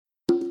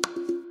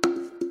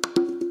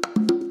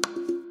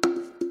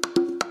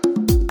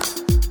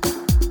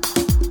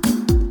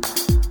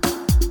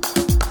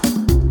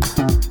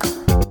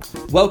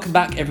Welcome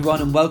back,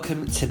 everyone, and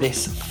welcome to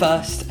this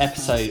first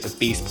episode of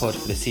Beast Pod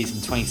for the season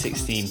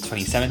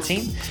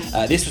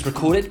 2016-2017. This was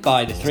recorded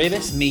by the three of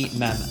us, me,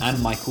 Mem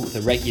and Michael,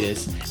 the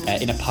regulars,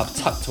 in a pub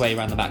tucked away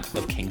around the back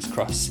of King's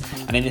Cross.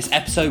 And in this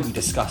episode, we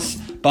discuss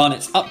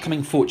Barnet's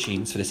upcoming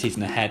fortunes for the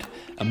season ahead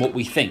and what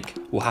we think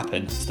will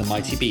happen to the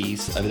Mighty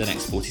Bees over the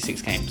next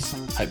 46 games.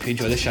 Hope you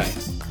enjoy the show.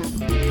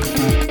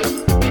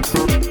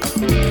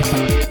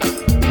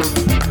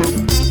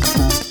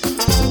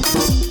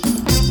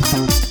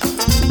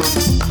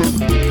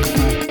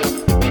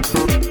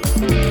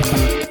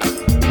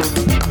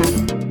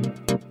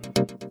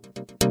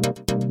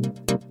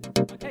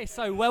 Okay,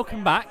 so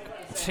welcome back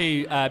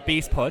to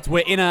Beast Pod.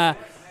 We're in a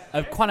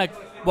quite a,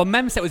 well,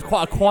 Mem said it was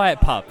quite a quiet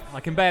pub. I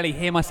can barely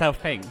hear myself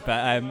think,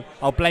 but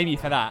I'll blame you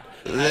for that.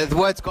 The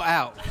words got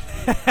out.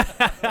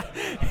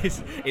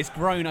 It's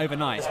grown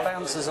overnight. There's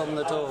bouncers on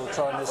the door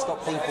trying to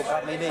stop people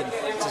coming in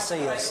to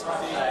see us.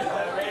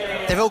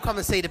 They've all come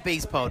to see the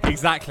Beast Pod.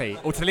 Exactly,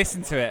 or to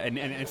listen to it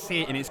and see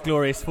it in its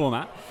glorious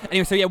format.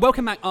 Anyway, so yeah,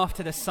 welcome back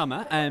after the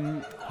summer.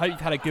 Hope you've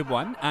had a good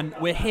one. And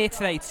we're here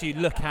today to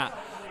look at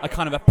a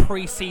kind of a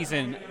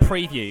pre-season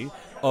preview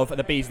of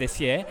the Bees this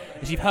year.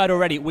 As you've heard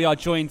already, we are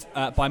joined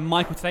by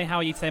Michael today. How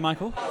are you today,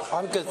 Michael?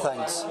 I'm good,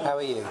 thanks. How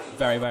are you?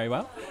 Very, very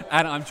well.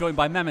 And I'm joined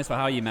by Mem as well.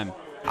 How are you, Mem?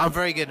 I'm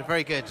very good,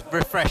 very good.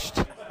 Refreshed.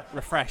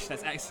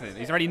 That's excellent.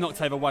 He's already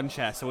knocked over one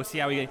chair, so we'll see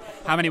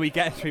how many we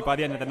get through by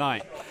the end of the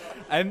night.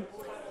 We're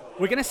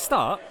going to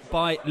start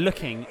by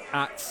looking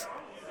at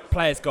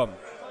players gone.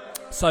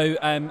 So,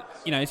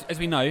 as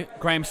we know,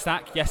 Graham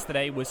Stack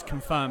yesterday was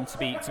confirmed to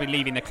be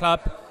leaving the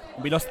club.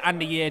 We lost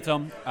Andy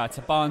Yeardom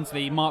to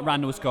Barnsley. Mark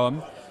Randall's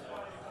gone.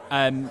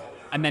 And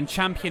then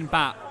Champion,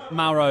 Bat,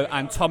 Mauro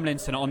and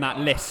Tomlinson are on that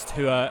list,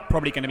 who are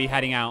probably going to be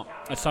heading out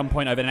at some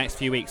point over the next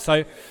few weeks.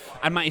 So,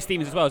 and Matty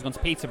Stevens as well has gone to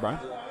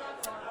Peterborough.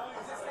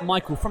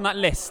 Michael, from that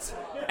list,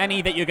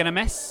 any that you're going to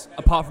miss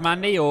apart from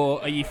Andy,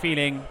 or are you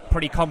feeling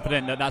pretty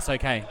confident that that's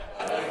okay?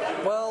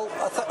 Well,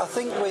 I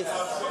think with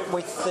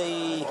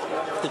the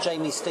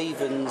Jamie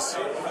Stevens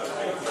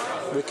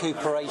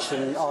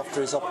recuperation after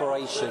his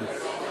operation,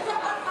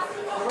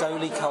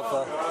 goalie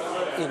cover,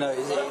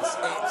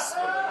 it's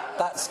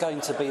that's going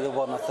to be the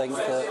one. I think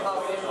that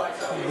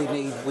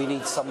we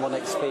need someone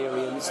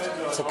experienced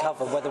to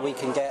cover, whether we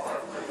can get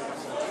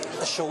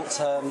a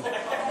short-term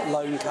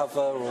loan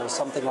cover or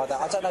something like that.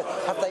 I don't know.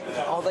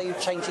 Are they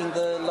changing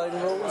the loan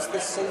rules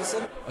this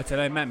season? I don't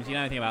know, Mem. Do you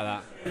know anything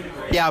about that?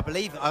 Yeah,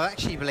 I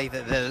actually believe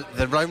that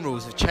the loan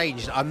rules have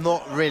changed. I'm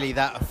not really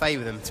that a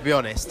favour with them, to be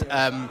honest.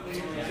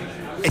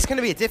 It's going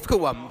to be a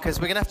difficult one because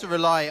we're going to have to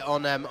rely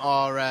on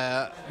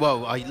our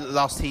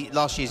last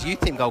year's youth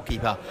team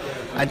goalkeeper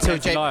until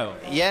Lyle.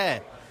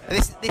 Yeah,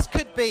 this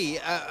could be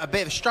a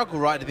bit of a struggle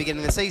right at the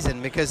beginning of the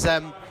season because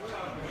it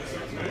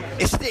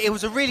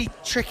was a really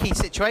tricky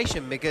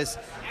situation because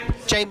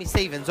Jamie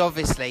Stevens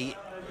obviously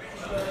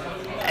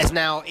is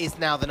now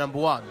the number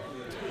one,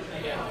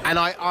 and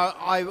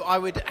I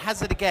would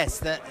hazard a guess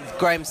that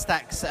Graham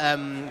Stack's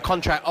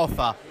contract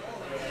offer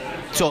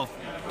sort of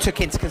took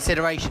into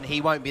consideration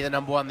he won't be the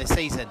number one this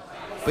season,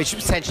 which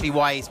is potentially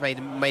why he's made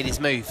his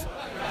move.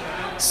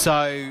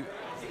 So,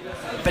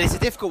 but it's a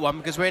difficult one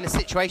because we're in a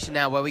situation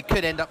now where we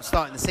could end up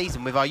starting the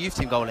season with our youth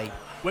team goalie.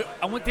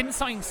 And didn't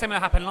something similar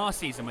happen last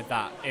season with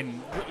that?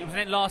 Wasn't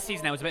it last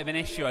season there was a bit of an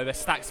issue over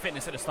Stack's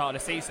fitness at the start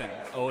of the season,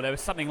 or there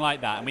was something like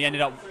that, and we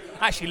ended up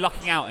actually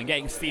lucking out and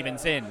getting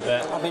Stevens in.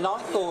 But I mean, I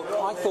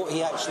thought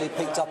he actually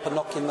picked up a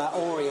knock in that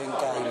Orient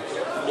game.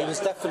 He was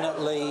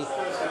definitely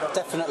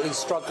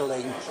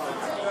struggling.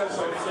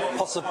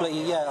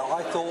 Possibly, yeah.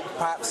 I thought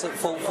perhaps at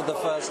fault for the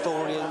first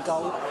Orient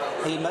goal.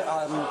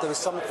 There was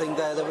something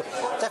there.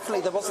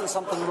 There wasn't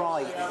something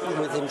right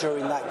with him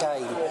during that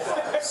game.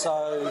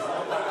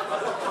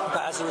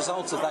 But as a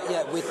result of that,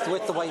 yeah, with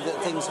the way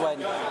that things went,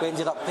 we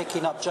ended up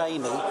picking up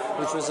Jamie,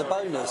 which was a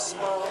bonus.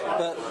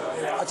 But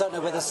I don't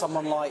know whether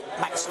someone like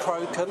Max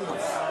Crocombe,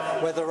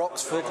 whether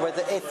Oxford,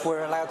 if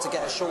we're allowed to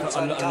get a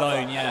short-term cover.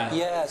 Loan, yeah.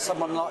 Yeah,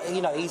 someone like,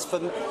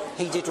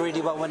 he did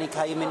really well when he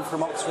came in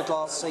from Oxford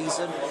last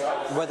season.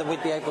 Whether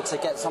we'd be able to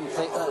get some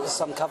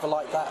cover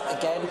like that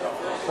again,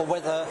 or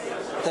whether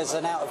there's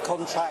an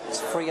out-of-contract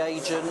free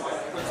agent.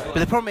 But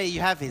the problem you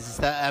have is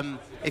that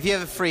if you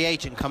have a free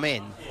agent come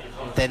in,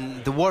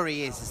 then the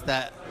worry is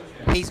that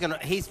he's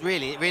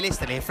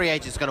realistically a free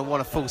agent's going to want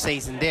a full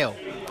season deal.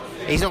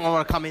 He's not going to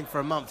want to come in for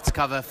a month to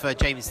cover for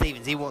Jamie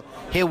Stevens.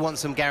 He'll want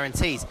some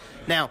guarantees.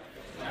 Now,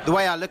 the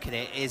way I look at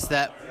it is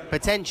that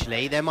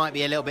potentially there might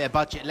be a little bit of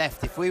budget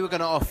left. If we were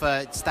going to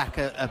offer Stack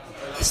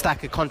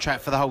a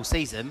contract for the whole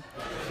season,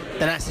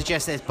 then that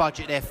suggests there's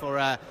budget there for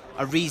a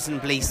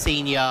reasonably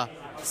senior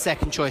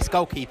second choice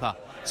goalkeeper.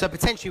 So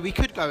potentially we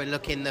could go and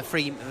look in the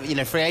free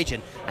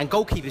agent. And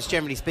goalkeepers,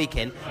 generally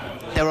speaking,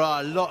 there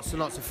are lots and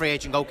lots of free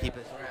agent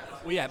goalkeepers.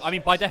 Well, yeah, I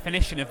mean, by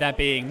definition of there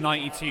being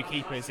 92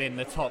 keepers in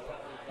the top,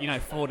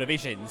 4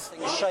 divisions.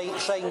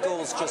 Shane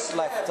Gould's just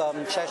left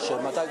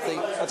Chesham.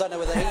 I don't know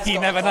whether he's.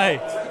 You never know.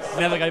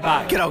 Never go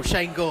back. Good old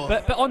Shane Gould.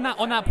 But on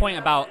that point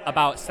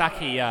about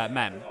Stacky,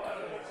 Mem,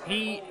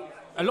 he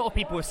a lot of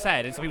people have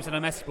said, and some people said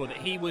on message board, that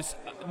he was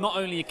not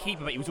only a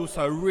keeper, but he was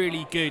also a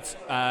really good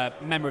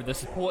member of the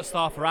support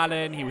staff for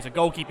Alan. He was a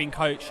goalkeeping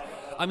coach.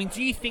 I mean,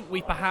 do you think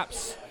we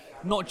perhaps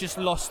not just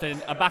lost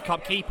a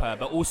backup keeper,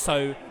 but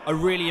also a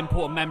really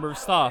important member of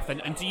staff?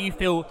 And do you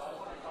feel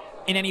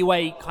in any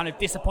way kind of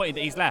disappointed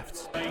that he's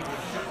left?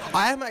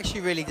 I am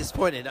actually really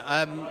disappointed.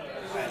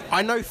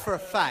 I know for a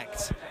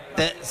fact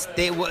that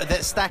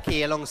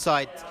Stacky,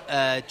 alongside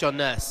John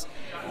Nurse,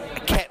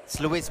 kept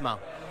Louisma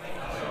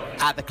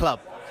at the club.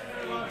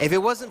 If it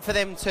wasn't for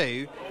them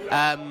two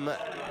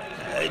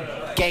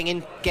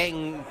getting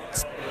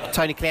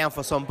Tony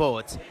Cleanthos on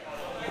board,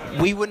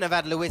 we wouldn't have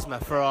had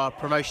Louisma for our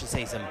promotion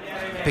season,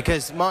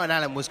 because Martin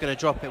Allen was going to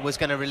drop it, was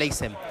going to release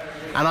him.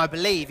 And I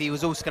believe he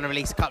was also going to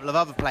release a couple of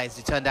other players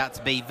who turned out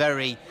to be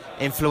very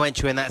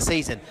influential in that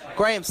season.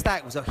 Graham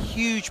Stack was a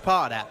huge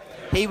part of that.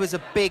 He was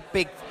a big,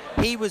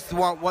 he was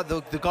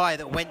the guy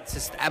that went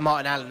to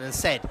Martin Allen and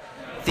said,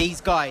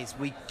 these guys,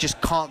 we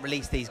just can't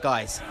release these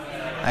guys.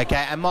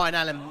 Okay, and Martin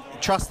Allen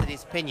trusted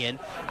his opinion,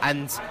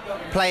 and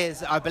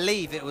players, I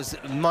believe it was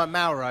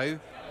Mauro,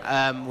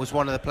 was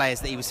one of the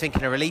players that he was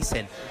thinking of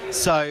releasing.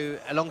 So,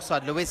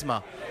 alongside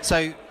Louisma.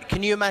 So,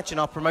 can you imagine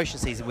our promotion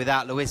season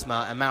without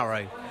Louisma and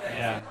Mauro?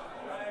 Yeah.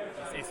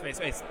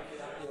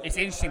 It's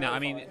interesting that, I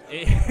mean,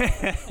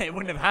 it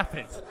wouldn't have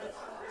happened.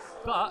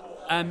 But,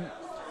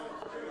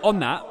 on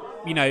that,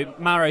 you know,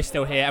 Mauro's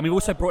still here, and we've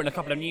also brought in a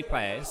couple of new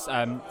players.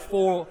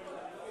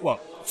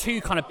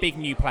 Two kind of big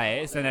new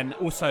players, and then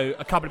also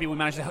a couple of people we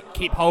managed to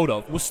keep hold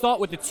of. We'll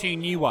start with the two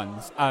new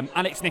ones.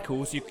 Alex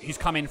Nichols, who's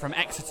come in from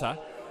Exeter,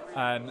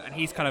 and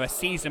he's kind of a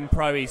seasoned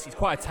pro. He's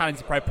quite a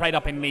talented pro, played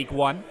up in League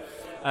One.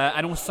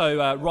 And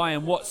also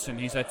Ryan Watson,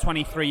 who's a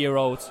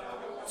 23-year-old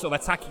sort of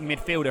attacking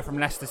midfielder from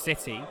Leicester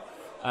City.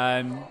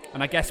 And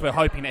I guess we're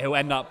hoping that he'll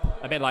end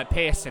up a bit like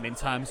Pearson in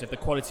terms of the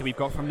quality we've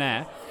got from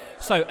there.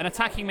 So an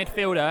attacking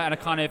midfielder and a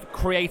kind of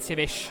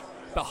creative-ish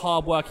but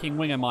hard-working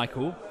winger,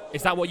 Michael.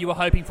 Is that what you were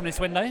hoping from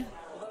this window?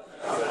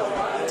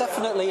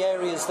 Definitely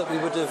areas that we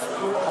would have,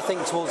 I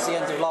think towards the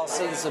end of last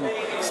season,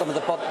 some of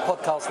the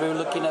podcasts we were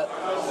looking at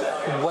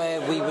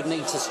where we would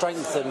need to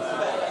strengthen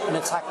and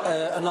attack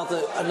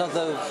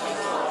another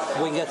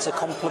winger to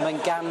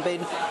complement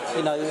Gambin.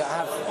 You know,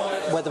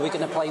 whether we're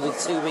going to play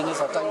with two wingers,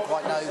 I don't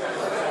quite know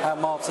how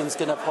Martin's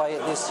going to play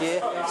it this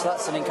year. So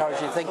that's an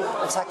encouraging thing.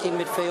 Attacking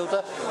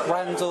midfielder,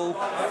 Randall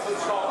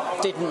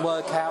didn't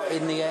work out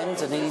in the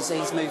end, and he's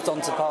moved on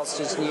to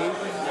pastures new.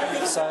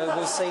 So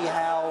we'll see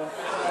how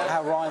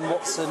Ryan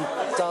Watson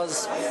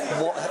does,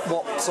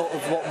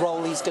 what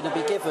role he's going to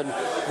be given,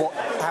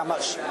 how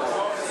much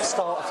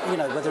start, you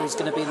know, whether he's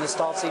going to be in the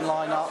starting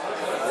lineup.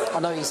 I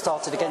know he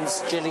started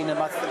against Gillingham.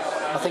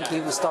 I think he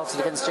was started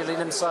against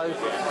Gillingham, so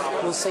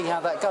we'll see how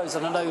that goes.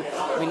 And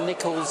I mean,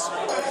 Nichols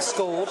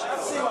scored.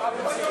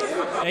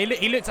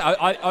 He looked.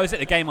 I was at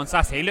the game on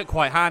Saturday. He looked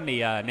quite handy,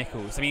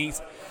 Nichols. I mean,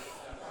 he's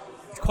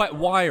quite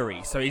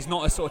wiry, so he's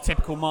not a sort of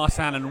typical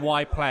Marsan and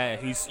wide player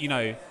who's, you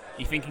know,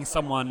 you're thinking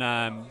someone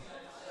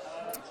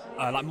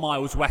like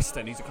Miles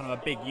Weston, who's a kind of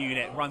a big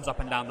unit, runs up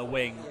and down the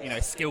wing, you know,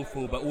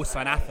 skillful but also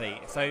an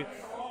athlete. So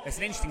it's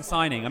an interesting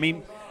signing. I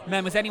mean,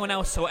 Mem, was anyone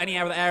else or any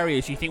other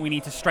areas you think we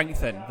need to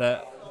strengthen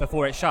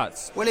before it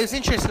shuts? Well, it was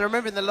interesting. I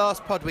remember in the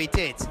last pod we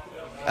did,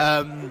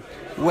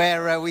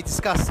 where we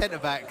discussed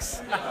centre-backs.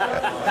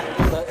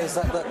 Is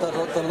that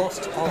the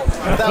lost pod?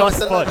 That was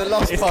the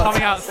lost it's pod.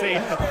 Coming out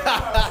soon.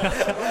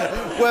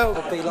 Well,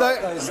 You've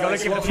got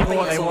to give the people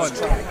what they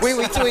want.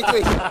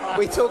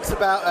 We talked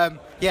about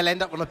he'll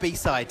end up on a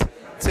B-side.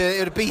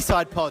 A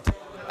B-side pod.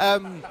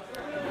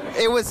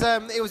 It was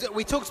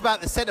we talked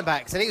about the centre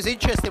backs, and it was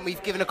interesting.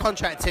 We've given a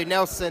contract to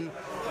Nelson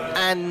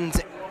and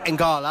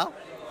Ngala,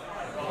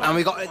 and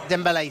we got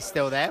Dembele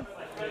still there.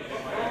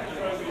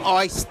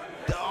 I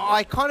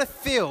kind of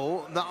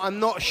feel that I'm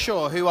not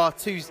sure who our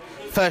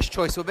first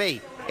choice will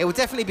be. It will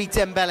definitely be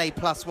Dembele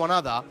plus one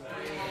other,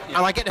 and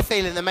I get the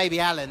feeling that maybe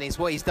Alan is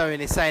what he's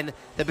doing is saying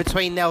that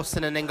between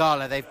Nelson and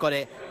Ngala they've got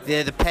it.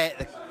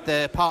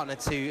 The partner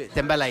to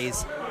Dembele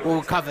is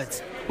all covered.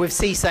 With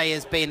Cisse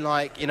as being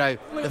like, you know,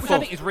 the fourth. Which I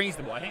think is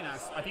reasonable. I think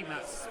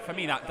that's for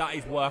me that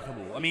is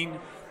workable. I mean,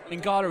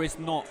 Ngala is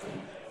not.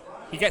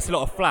 He gets a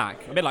lot of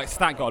flack, a bit like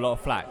Stack got a lot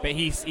of flack, but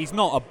he's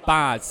not a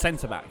bad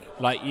centre back.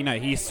 Like, you know,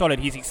 he's solid.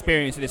 He's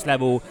experienced at this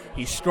level.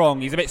 He's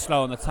strong. He's a bit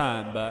slow on the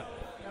turn, but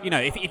you know,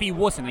 if he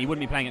wasn't, he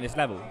wouldn't be playing at this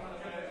level.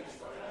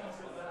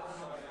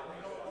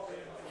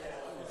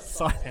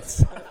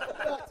 Silence.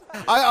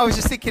 I was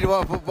just thinking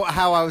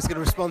how I was going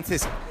to respond to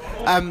this.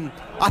 I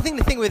think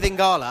the thing with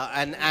Ngala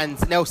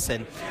and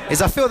Nelson is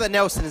I feel that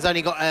Nelson has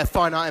only got a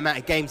finite amount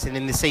of games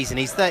in this season.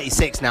 He's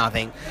 36 now, I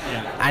think,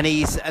 and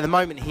he's at the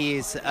moment he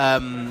is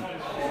not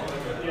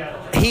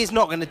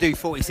going to do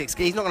 46.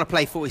 He's not going to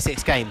play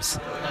 46 games,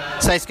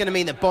 so it's going to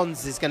mean that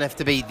Bonds is going to have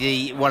to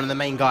be one of the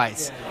main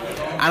guys.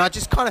 And I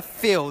just kind of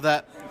feel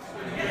that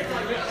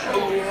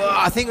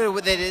I think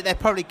there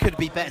probably could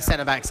be better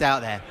centre backs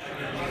out there.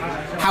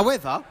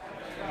 However,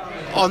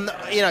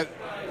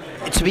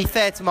 to be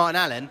fair to Martin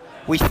Allen,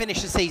 we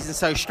finished the season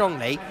so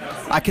strongly,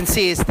 I can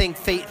see his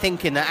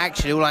thinking that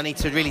actually all I need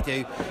to really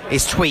do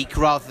is tweak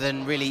rather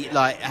than really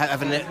like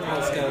having it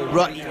full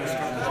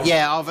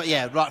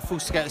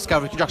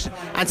scale reconstruction.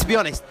 And to be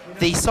honest,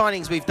 the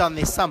signings we've done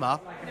this summer,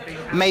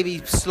 maybe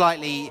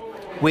slightly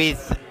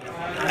with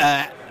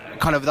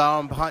kind of the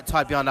arm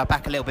tied behind our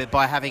back a little bit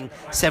by having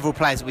several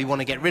players that we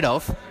want to get rid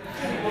of.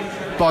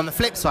 But on the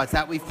flip side to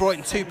that, we've brought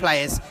in 2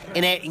 players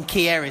in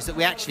key areas that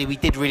we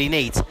did really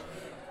need.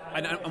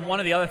 And one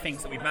of the other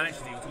things that we've managed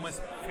to do, it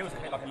almost feels a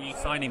bit like a new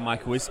signing,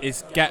 Michael,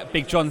 is get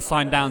Big John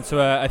signed down to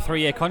a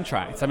 3-year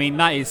contract. I mean,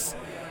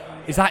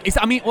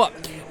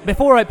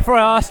 before I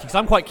ask you, because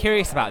I'm quite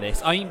curious about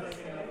this, I mean,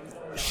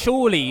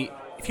 surely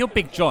if you're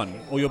Big John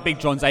or you're Big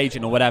John's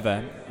agent or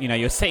whatever, you know,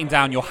 you're sitting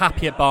down, you're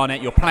happy at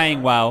Barnet, you're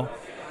playing well,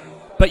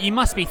 but you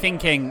must be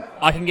thinking,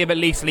 I can give at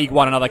least League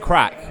One another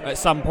crack at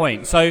some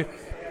point. So,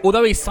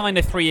 although he's signed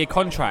a 3-year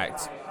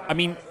contract, I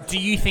mean, do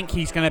you think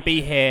he's going to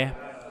be here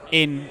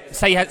in,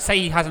 say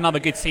he has another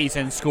good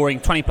season scoring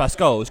 20 plus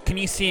goals, can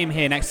you see him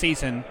here next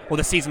season or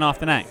the season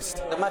after next?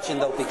 I imagine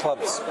there'll be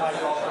clubs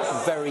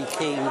very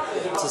keen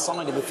to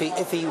sign him if he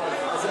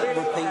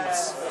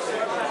repeats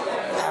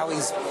how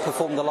he's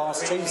performed the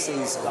last 2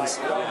 seasons.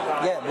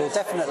 Yeah, we'll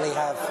definitely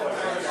have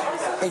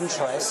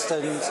interest,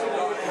 and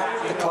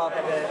the club,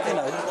 you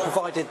know,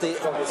 provided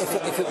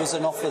if it was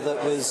an offer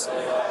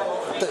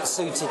that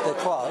suited the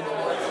club,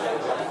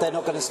 they're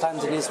not going to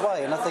stand in his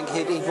way, and I think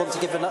he'd want to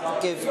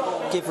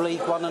give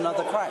League One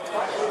another crack.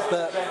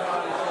 But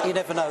you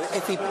never know,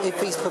 if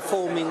he's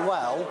performing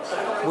well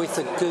with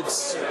a good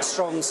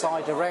strong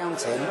side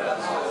around him,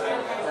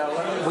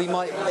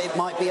 it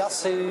might be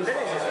us who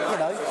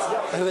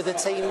are the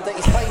team that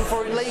he's playing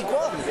for in League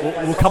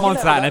One. We'll come on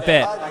to that in a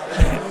bit.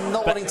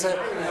 Not wanting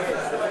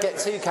to get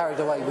too carried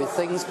away with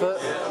things, but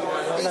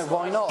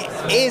why not?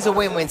 It is a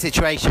win-win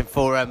situation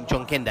for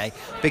John Kinde,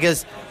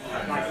 because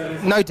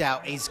no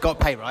doubt he's got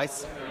pay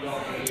rise.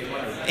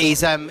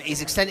 He's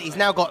extended. He's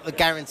now got the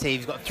guarantee.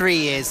 He's got 3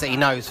 years that he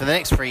knows for the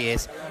next 3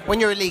 years. When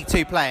you're a League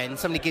 2 player and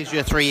somebody gives you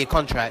a 3-year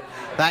contract,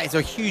 that is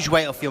a huge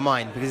weight off your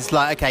mind, because it's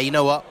like, okay, you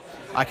know what?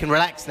 I can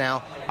relax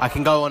now. I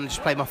can go on and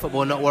just play my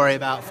football and not worry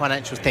about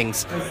financial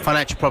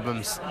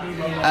problems.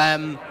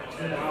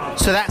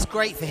 So that's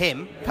great for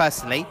him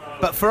personally,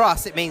 but for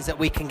us it means that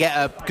we can get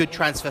a good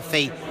transfer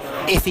fee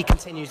if he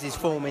continues his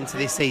form into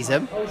this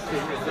season.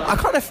 I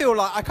kind of feel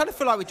like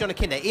with John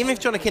Akinde, even if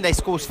John Akinde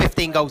scores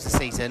 15 goals this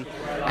season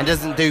and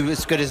doesn't do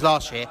as good as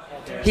last year,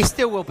 he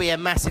still will be a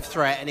massive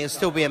threat and he'll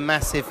still be a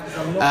massive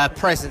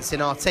presence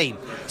in our team.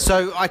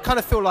 So I kind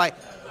of feel like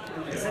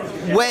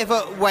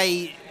whatever,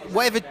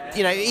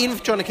 even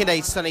if John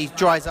Akinde suddenly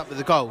dries up with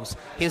the goals,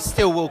 he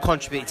still will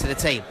contribute to the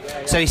team.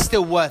 So he's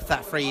still worth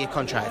that 3-year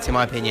contract, in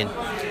my opinion.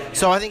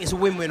 So I think it's a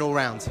win-win all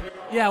round.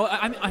 Yeah, well,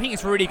 I think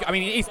it's really. I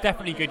mean, it is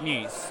definitely good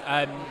news.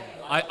 I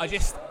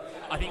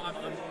think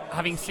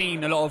having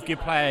seen a lot of good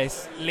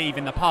players leave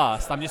in the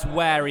past, I'm just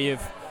wary of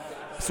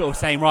sort of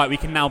saying, right, we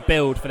can now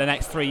build for the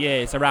next 3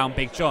 years around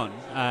Big John,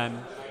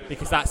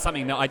 because that's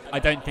something that I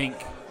don't think.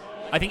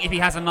 I think if he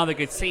has another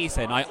good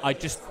season,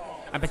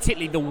 and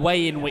particularly the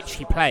way in which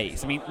he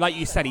plays. I mean, like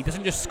you said, he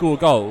doesn't just score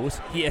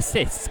goals; he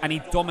assists and he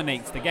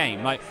dominates the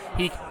game. Like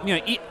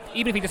even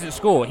if he doesn't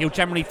score, he'll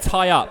generally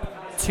tie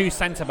up 2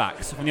 centre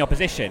backs from the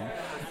opposition.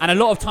 And a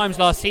lot of times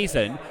last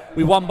season,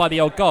 we won by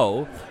the odd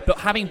goal. But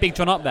having Big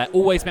John up there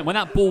always meant when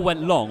that ball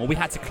went long or we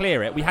had to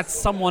clear it, we had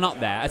someone up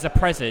there as a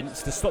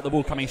presence to stop the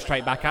ball coming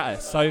straight back at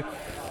us. So,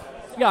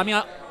 yeah, I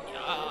mean,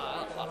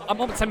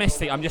 I'm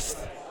optimistic. I'm just.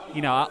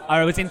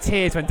 I was in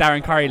tears when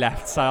Darren Curry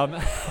left, so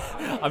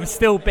I'm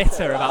still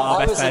bitter about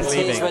our best players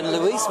leaving. I was in tears when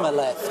Luisma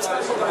left.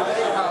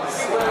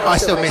 I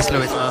still miss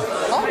Luisma.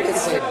 I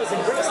miss him.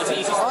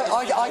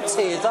 I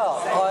teared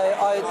up.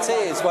 I had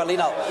tears welling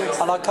up,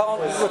 and I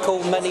can't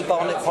recall many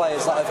Barnet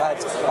players that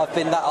I've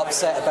been that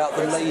upset about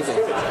them leaving.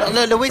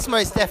 No,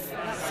 Luisma is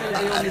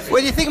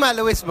when you think about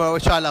Luisma,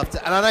 which I loved,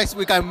 and I know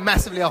we're going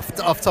massively off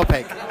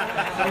topic,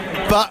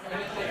 but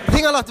the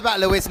thing I loved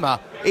about Luisma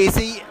is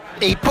he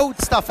pulled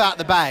stuff out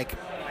the bag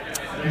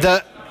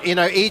that,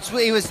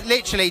 he was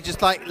literally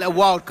just like a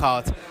wild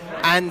card.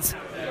 And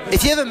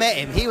if you ever met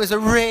him, he was a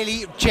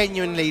really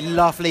genuinely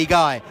lovely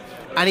guy.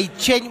 And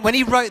when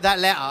he wrote that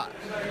letter,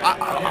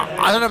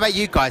 I don't know about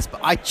you guys, but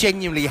I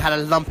genuinely had a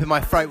lump in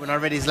my throat when I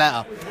read his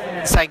letter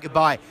saying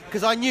goodbye,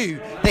 because I knew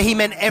that he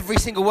meant every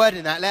single word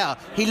in that letter.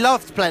 He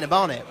loved playing at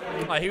Barnet.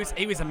 Oh,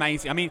 he was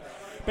amazing. I mean,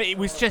 but he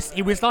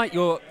was like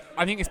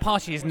I think it's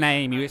partially his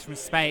name. He was from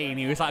Spain.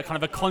 He was like kind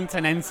of a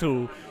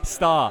continental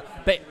star.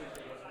 But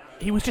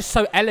he was just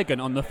so elegant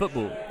on the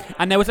football.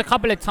 And there was a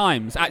couple of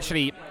times,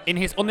 actually, in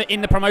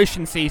the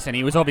promotion season,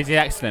 he was obviously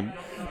excellent.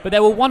 But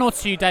there were 1 or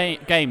 2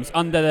 games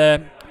under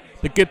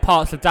the good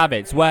parts of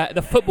Davids where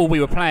the football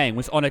we were playing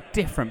was on a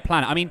different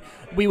planet. I mean,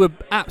 we were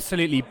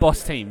absolutely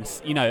boss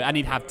teams, and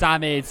you'd have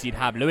Davids, you'd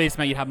have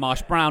Luisma, you'd have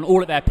Marsh Brown,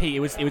 all at their peak.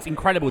 It was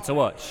incredible to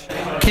watch.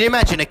 Can you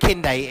imagine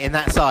Akinde in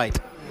that side?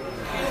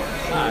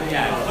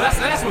 Yeah, well,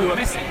 that's what we were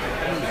missing.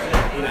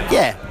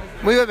 Yeah,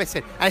 we were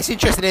missing. And it's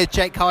interesting here,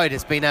 Jake Hyde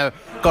has been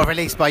got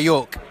released by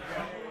York.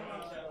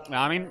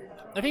 I mean,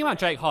 the thing about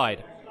Jake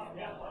Hyde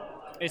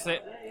is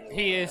that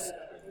he is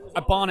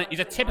he's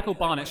a typical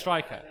Barnet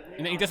striker,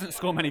 and he doesn't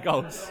score many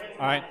goals,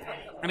 all right?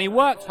 And he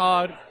works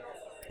hard,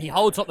 he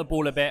holds up the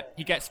ball a bit,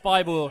 he gets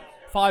 5 to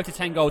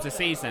 10 goals a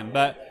season,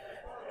 but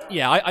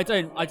yeah, I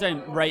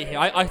don't rate him.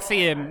 I've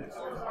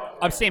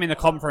seen him in the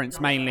conference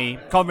mainly,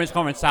 conference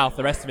South,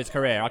 the rest of his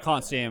career. I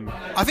can't see him.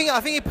 I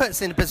think it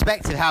puts into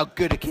perspective how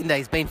good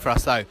Akinde's been for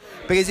us, though.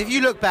 Because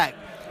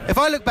if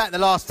I look back the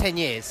last 10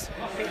 years,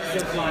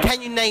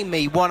 can you name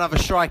me one other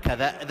striker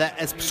that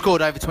has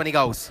scored over 20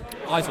 goals?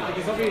 Eisel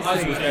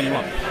was the only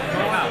one.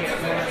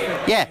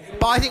 Yeah,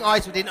 but I think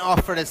Eisel didn't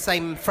offer the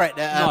same threat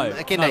that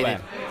Akinde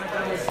did.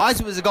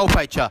 Eisel was a goal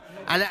poacher,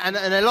 and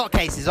in a lot of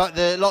cases, like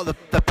a lot of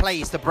the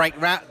plays to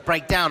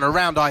break down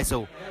around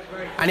Eisel,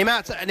 and the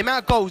amount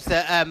of goals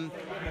that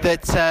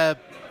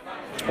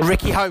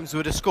Ricky Holmes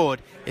would have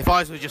scored if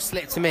Eisel just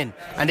slipped him in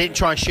and didn't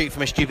try and shoot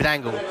from a stupid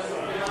angle.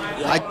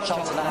 I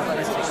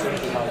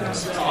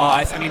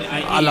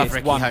love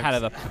Ricky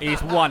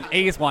Holmes.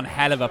 He is one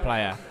hell of a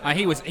player.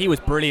 He was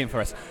brilliant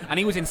for us, and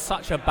he was in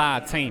such a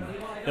bad team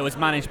that was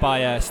managed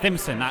by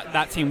Stimson.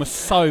 That team was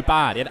so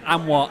bad. He had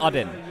Anwar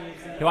Uddin,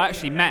 who I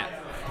actually met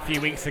a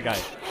few weeks ago.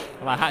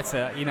 Well, I had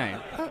to,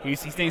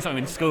 he's doing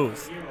something in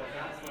schools,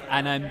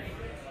 and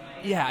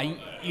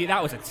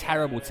that was a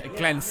terrible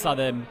Glenn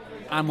Southern,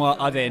 Anwar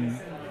Uddin,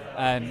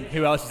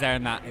 who else was there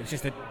in that? It was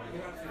just a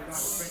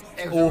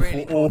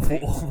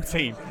awful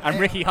team, and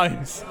Ricky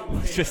Holmes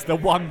was just the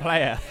one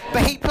player.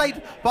 But he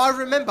played. But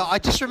I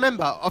just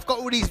remember. I've got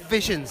all these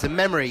visions and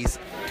memories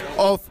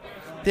of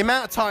the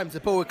amount of times the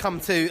ball would come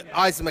to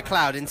Isaac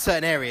McLeod in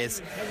certain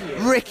areas.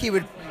 Ricky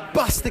would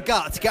bust the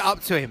gut to get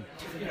up to him,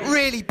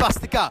 really bust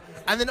the gut,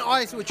 and then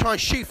Isaac would try and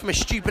shoot from a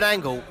stupid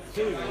angle,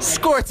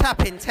 score a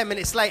tap in 10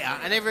 minutes later,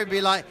 and everyone would be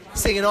like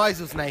singing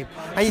Isaac's name,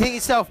 and you think to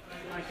yourself,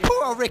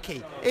 poor old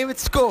Ricky, he would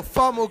score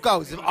far more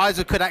goals if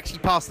Isaac could actually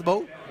pass the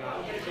ball.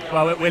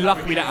 Well, we're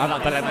lucky we don't have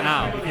that dilemma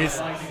now,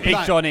 because Big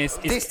John is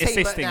this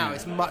assisting. team now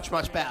is much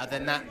better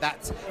than that.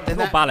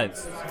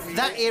 Balance.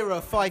 That era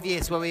of 5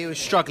 years where we were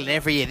struggling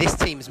every year, this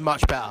team is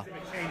much better.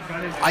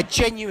 I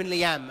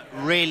genuinely am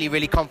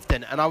really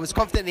confident, and I was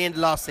confident at the end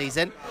of last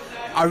season.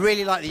 I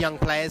really like the young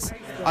players.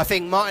 I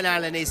think Martin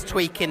Allen is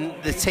tweaking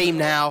the team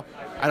now,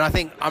 and I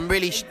think I'm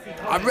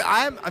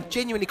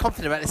genuinely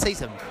confident about the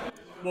season.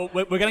 Well,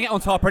 we're going to get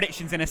onto our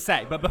predictions in a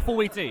sec, but before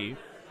we do,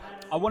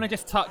 I want to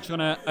just touch on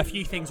a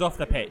few things off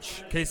the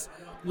pitch, because,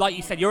 like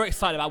you said, you're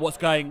excited about what's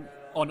going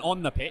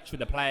on the pitch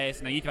with the players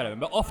and the youth development,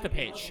 but off the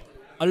pitch,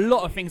 a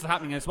lot of things are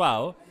happening as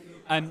well.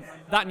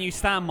 That new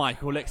stand,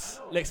 Michael,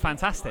 looks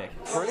fantastic.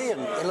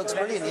 Brilliant! It looks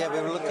brilliant. Yeah,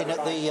 we were looking at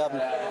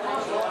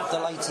the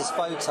latest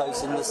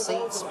photos, and the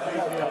seats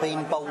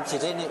being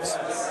bolted in. It's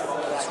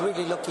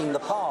really looking the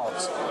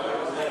part.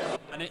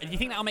 And do you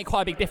think that'll make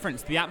quite a big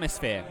difference to the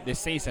atmosphere this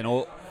season,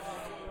 or?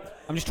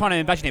 I'm just trying to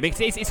imagine it, because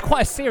it's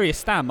quite a serious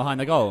stand behind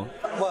the goal.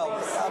 Well,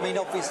 I mean,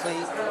 obviously,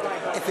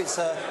 if it's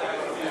a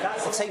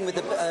team with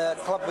a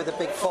club with a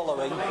big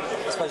following,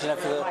 especially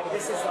for the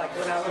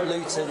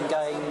Luton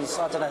games,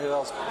 I don't know who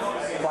else,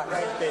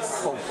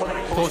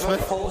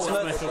 Portsmouth,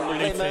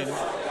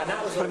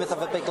 Plymouth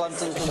have a big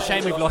London. It's a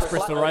shame we've lost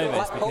Bristol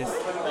Rovers,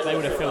 because they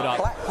would have filled up.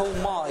 Blackpool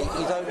might,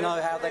 you don't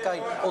know how they're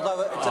going.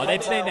 Although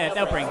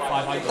they'll bring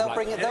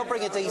 500. They'll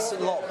bring a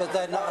decent lot, but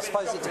then I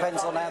suppose it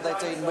depends on how they're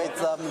doing with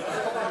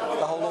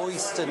the whole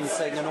Oyston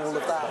thing and all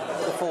of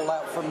that, the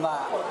fallout from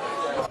that.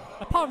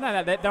 Apart from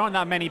that, there aren't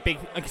that many big,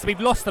 because we've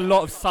lost a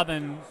lot of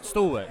southern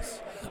stalwarts.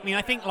 I mean,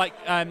 I think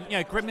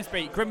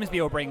Grimsby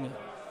will bring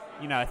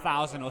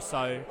 1,000 or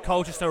so.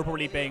 Colchester will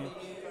probably bring.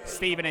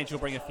 Stevenage will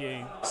bring a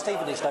few.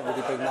 Stevenage don't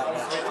really bring that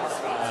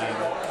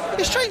much.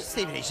 It's strange,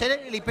 Stevenage. They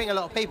don't really bring a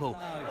lot of people.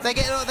 They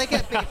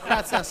get big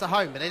crowds at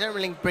home, but they don't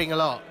really bring a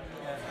lot.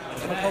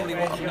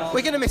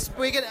 We're going to miss.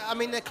 I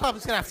mean, the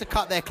club's going to have to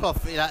cut their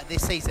cloth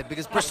this season,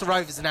 because Bristol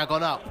Rovers have now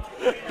gone up.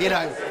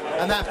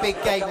 And that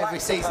big game every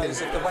season.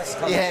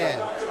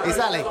 Yeah,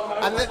 exactly.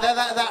 And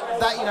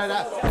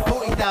that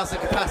 40,000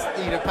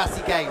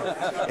 capacity game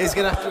is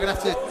we're going to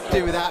have to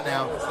do without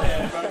now.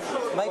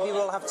 Maybe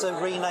we'll have to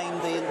rename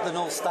the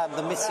North Stand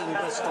the Missing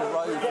Bristol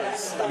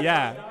Rovers.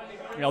 Yeah,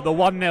 the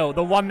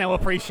 1-0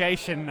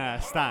 appreciation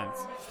stand.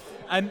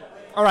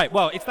 All right,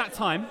 well, it's that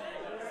time.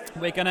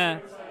 We're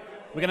gonna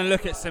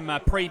look at some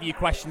preview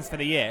questions for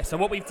the year. So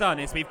what we've done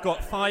is we've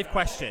got 5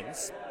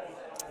 questions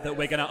that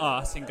we're going to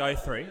ask and go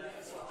through.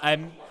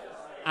 And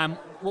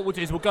what we'll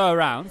do is we'll go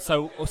around.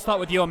 So we'll start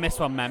with you on this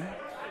one, Mem,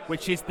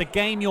 which is the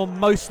game you're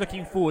most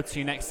looking forward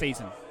to next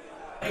season.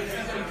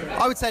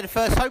 I would say the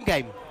first home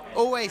game.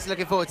 Always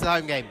looking forward to the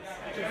home game.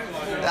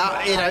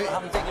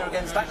 Humdinger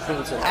against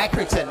Accrington.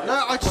 Accrington.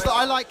 No,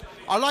 I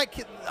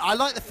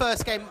like the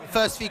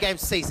first few games of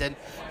the season,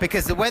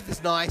 because the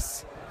weather's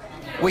nice.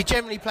 We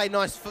generally play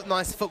nice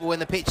football when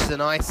the pitches are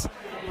nice.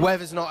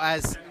 Weather's not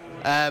as,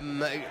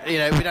 we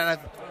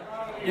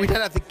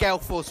don't have the gale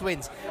force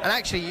winds. And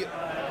actually,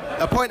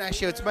 a point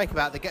to make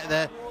about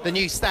the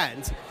new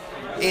stand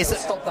is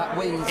stop that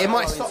wind. It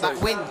might stop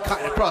that wind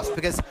cutting across,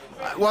 because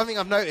one thing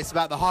I've noticed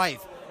about the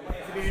Hive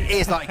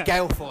it's like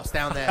gale force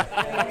down there.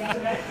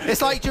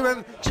 It's like, do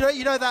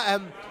you know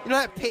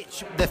that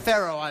pitch the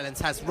Faroe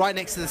Islands has right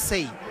next to the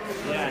sea?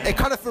 Yeah. It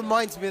kind of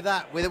reminds me of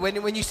that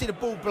when you see the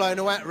ball blowing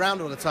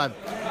around all the time.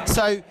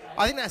 So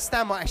I think that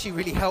stand might actually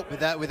really help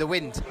with the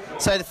wind.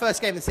 So the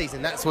first game of the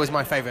season, that's always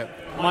my favourite.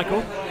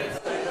 Michael?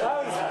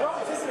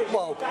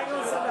 Well,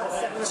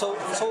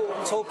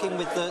 talking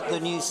with the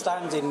new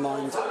stand in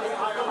mind,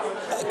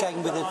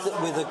 again with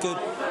a good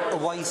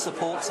away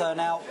support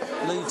turnout,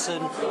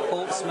 Luton,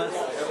 Portsmouth,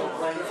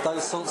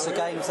 those sorts of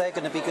games, they're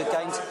going to be good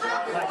games.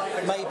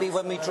 Maybe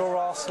when we draw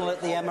Arsenal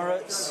at the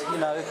Emirates,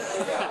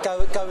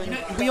 go and...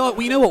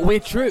 We know what,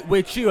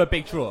 we're due a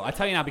big draw, I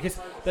tell you now, because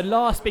the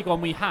last big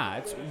one we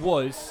had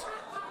was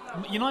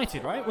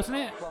United, right? Wasn't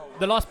it?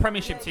 The last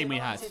Premiership team we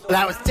had.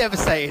 That was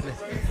devastating.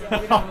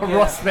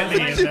 Ross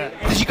Bentley, isn't it?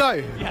 Did you go?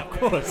 Yeah, of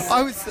course.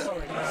 I was...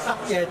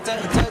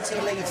 Dirty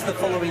Leeds the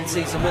following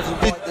season wasn't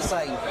quite the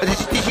same.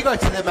 Did you go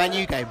to the Man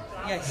U game?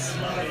 Yes.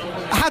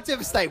 How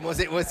devastating was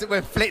it when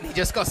Flitney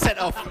just got sent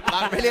off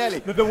like, really early?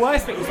 The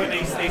worst thing was when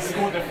they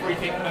scored the free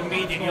kick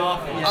immediately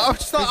after. I was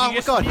just like, oh my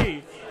God.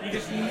 You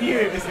just knew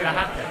it was going to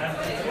happen.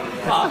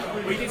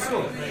 But we did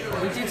score.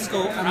 We did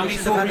score, and we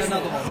saw had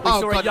another one. We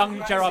saw a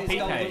young Gerard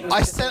Piqué.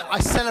 I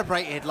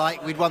celebrated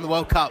like we'd won the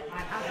World Cup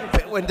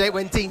when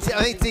Dean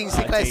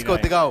Sinclair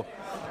scored the goal.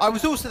 I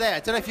was also there. I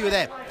don't know if you were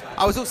there.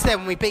 I was also there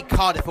when we beat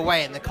Cardiff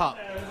away in the cup.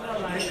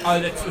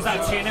 Oh, was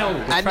that 2-0?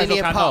 At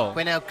Ninian Park,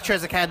 when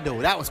Trezeguet,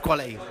 that was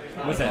quality.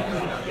 Was it?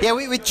 Yeah,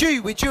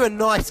 we're due a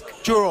nice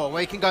draw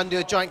where you can go and do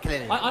a giant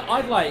killing.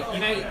 I'd like, you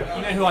know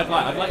who I'd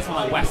like? I'd like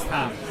someone like West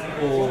Ham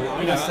or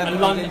a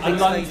London.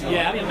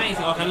 Yeah, that'd be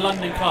amazing. Like a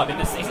London club.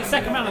 It's the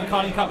second round of the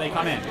Carling Cup they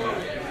come in.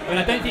 I mean,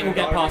 I don't think we'll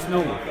get past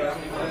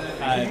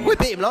Millwall. We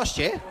beat him last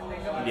year.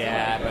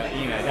 Yeah,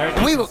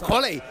 but we were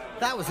quality.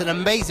 That was an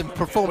amazing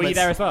performance. Were you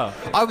there as well?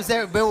 I was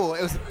there at Millwall.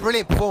 It was a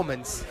brilliant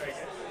performance.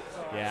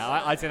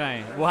 Yeah, I don't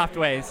know. We'll have to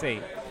wait and see.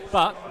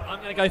 But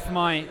I'm going to go for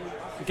my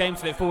game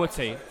to look forward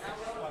to.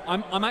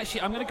 I'm going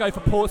to go for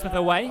Portsmouth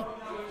away,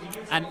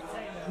 and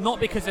not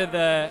because of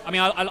the. I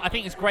mean, I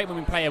think it's great when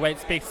we play away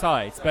against big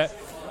sides, but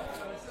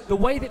the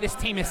way that this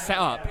team is set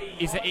up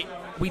is that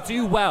we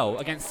do well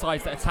against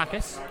sides that attack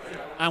us,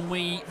 and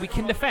we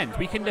can defend.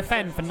 We can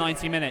defend for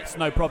 90 minutes,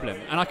 no problem.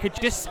 And I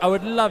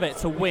would love it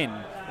to win.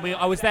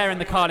 I was there in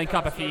the Carling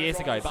Cup a few years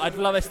ago, but I'd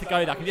love us to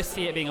go there. I can just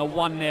see it being a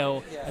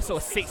 1-0, a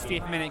sort of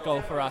 60th minute goal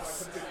for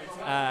us,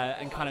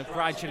 and kind of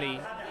gradually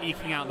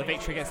eking out the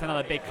victory against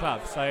another big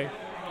club. So,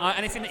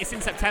 and it's in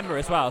September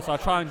as well, so I'll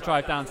try and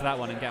drive down to that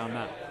one and get on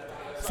that.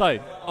 So,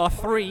 our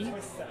 3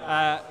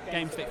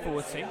 games to look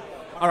forward to.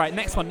 All right,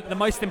 next one, the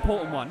most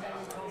important one,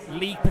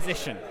 league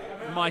position.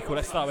 Michael,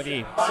 let's start with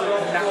you.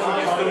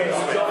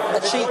 A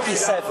cheeky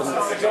 7th.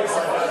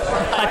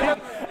 I think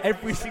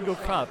every single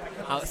club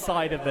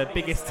outside of the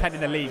biggest 10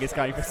 in the league is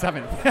going for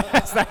 7th.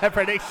 That's their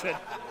prediction.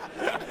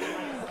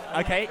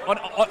 Okay,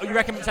 you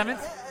reckon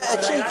 7th? A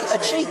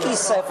cheeky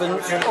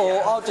 7th,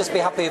 or I'll just be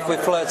happy if we're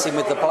flirting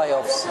with the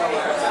playoffs.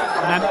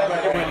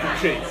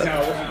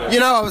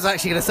 I was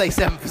actually going to say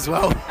 7th as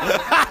well.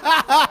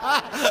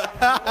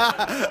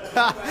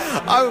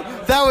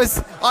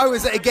 I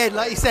was again,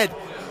 like you said,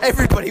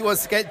 everybody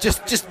wants to get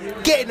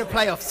in the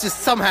playoffs, just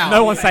somehow.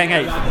 No one's saying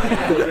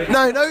 8th.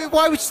 No.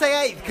 Why would you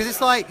say 8th? Because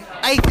it's like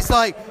 8th is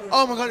like,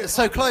 oh my God, it's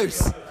so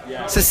close.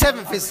 So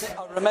 7th is.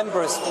 I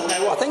remember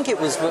I think it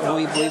was when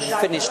we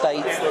finished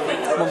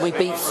 8th when we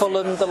beat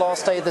Fulham the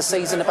last day of the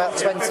season about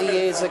 20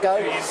 years ago,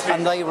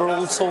 and they were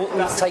all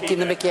taking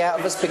the mickey out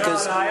of us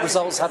because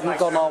results hadn't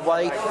gone our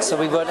way, so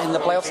we weren't in the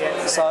playoffs.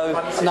 So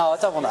no, I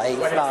don't want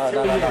 8th.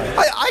 No.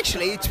 I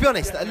actually, to be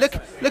honest, look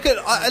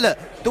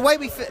the way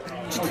we.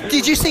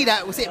 Did you see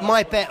that? Was it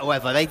My Bet or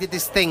whatever? They did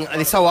this thing,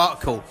 this whole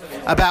article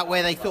about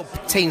where they thought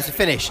teams would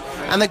finish,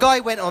 and the guy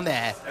went on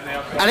there,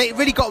 and it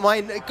really got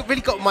my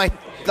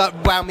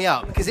wound me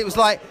up, because it was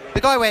like the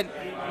guy went,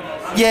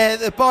 yeah,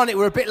 the Barnet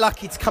were a bit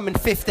lucky to come in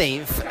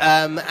 15th,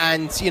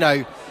 and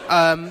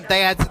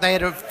they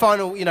had a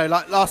final,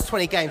 like last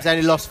 20 games they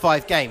only lost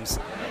 5 games,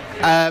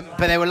 but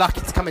they were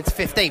lucky to come into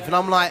 15th, and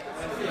I'm like,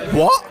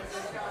 what?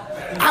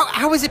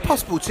 How is it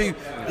possible to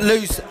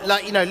lose,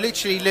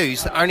 literally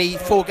lose only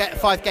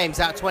 5 games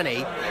out of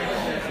 20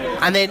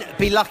 and then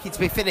be lucky to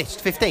be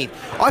finished 15th?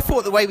 I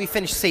thought the way we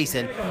finished the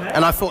season,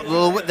 and I thought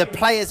the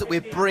players that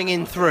we're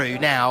bringing through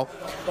now,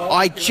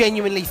 I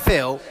genuinely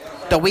feel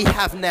that we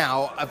have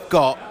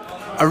got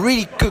a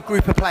really good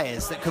group of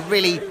players that could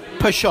really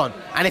push on.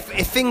 And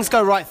if things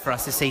go right for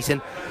us this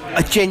season,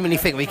 I genuinely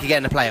think we could get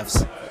in the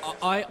playoffs.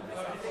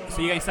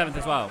 So you're going 7th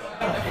as well?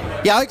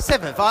 Yeah, I think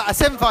 7th.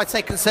 7th I'd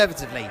say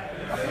conservatively.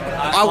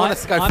 I want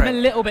us to go for it. I'm a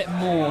little bit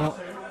more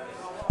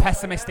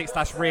pessimistic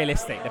 /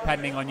 realistic,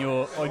 depending on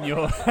your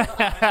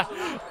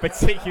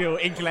particular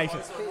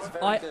inclinations.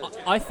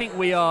 I think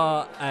we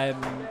are. I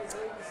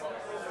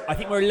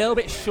think we're a little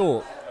bit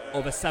short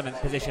of a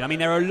 7th position. I mean,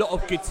 there are a lot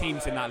of good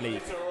teams in that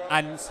league,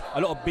 and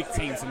a lot of big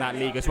teams in that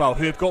league as well,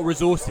 who have got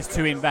resources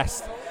to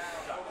invest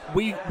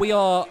we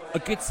are a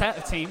good set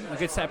of team, a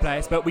good set of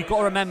players, but we've got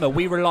to remember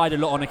we relied a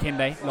lot on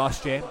Akinde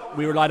last year.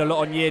 We relied a lot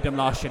on Yeardham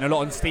last year and a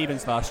lot on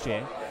Stevens last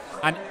year.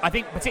 And I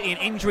think particularly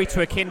an injury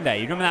to Akinde,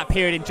 you remember that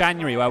period in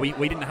January where we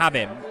didn't have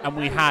him and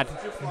we had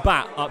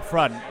Bat up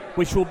front,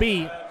 which will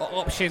be an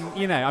option,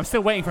 I'm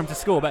still waiting for him to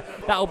score, but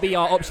that will be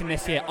our option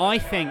this year. I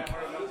think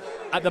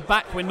at the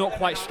back we're not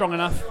quite strong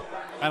enough,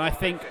 and I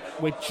think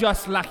we're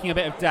just lacking a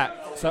bit of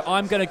depth. So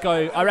I'm going to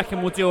go, I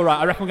reckon we'll do all right.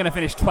 I reckon we're going to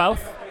finish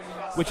 12th,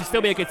 which will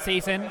still be a good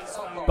season,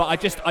 but I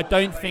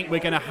don't think we're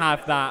going to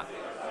have that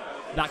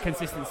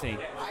consistency.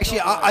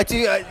 Actually, I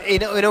do.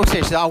 In all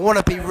seriousness, I want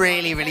to be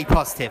really, really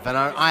positive, and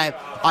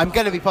I'm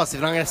going to be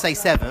positive, and I'm going to say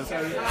 7th.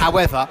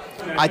 However,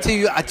 I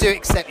do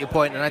accept your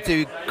point, and I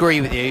do agree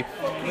with you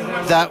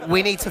that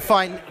we need to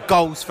find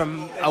goals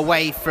from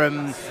away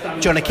from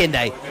John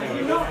Akinde.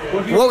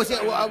 What was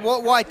it?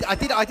 What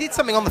I did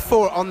something on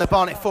the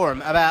Barnet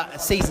Forum about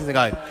seasons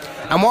ago,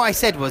 and what I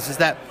said was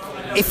that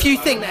if you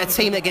think that a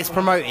team that gets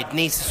promoted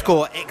needs to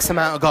score X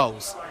amount of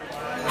goals,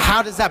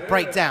 how does that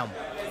break down?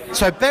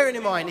 So bearing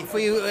in mind, if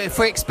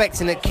we're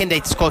expecting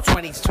Akinde to score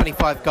 20 to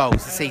 25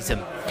 goals this season,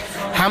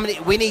 how many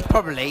we need?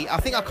 Probably, I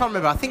can't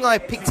remember. I think I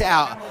picked it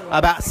out.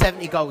 About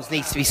 70 goals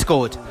needs to be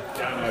scored.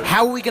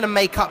 How are we going to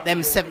make up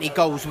them 70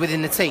 goals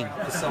within the team?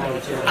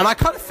 And I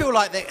kind of feel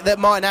like that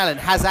Martin Allen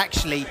has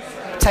actually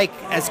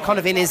as kind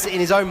of in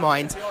his own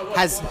mind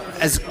has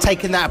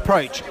taken that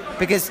approach,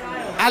 because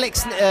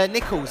Alex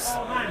Nichols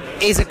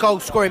is a goal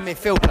scoring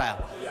midfield player.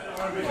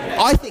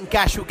 I think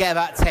Gash will get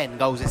about 10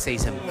 goals this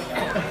season.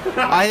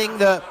 I think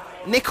that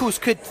Nichols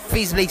could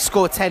feasibly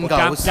score 10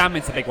 goals.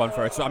 Gambin's a big one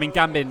for us. I mean,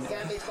 Gambin,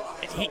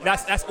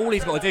 that's all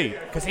he's got to do,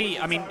 because he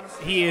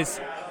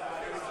is,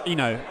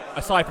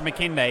 aside from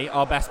Akinde,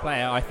 our best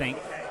player. I think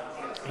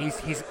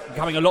he's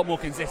becoming a lot more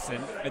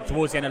consistent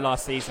towards the end of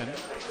last season,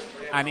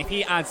 and if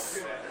he adds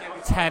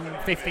 10,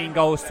 15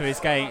 goals to his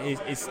game,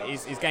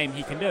 his game,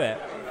 he can do it.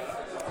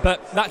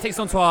 But that takes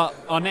on to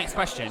our next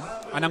question,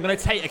 and I'm going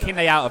to take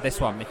Akinde out of this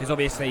one because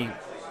obviously,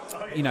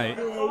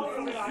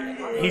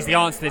 he's the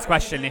answer to this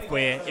question if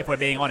we're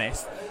being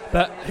honest.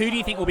 But who do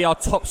you think will be our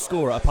top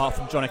scorer apart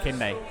from John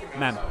Akinde,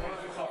 Mem?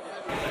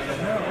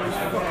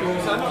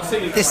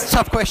 This is a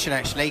tough question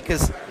actually,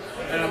 because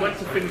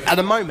at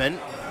the moment,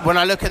 when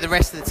I look at the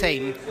rest of the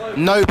team,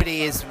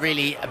 nobody is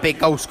really a big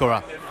goal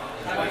scorer.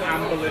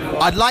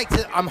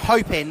 I'm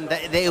hoping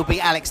that it'll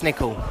be Alex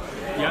Nicholl.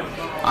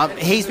 Yeah.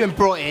 He's been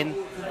brought in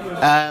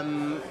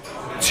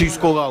to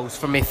score goals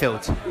from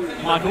midfield.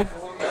 Michael?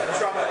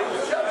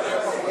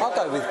 I'll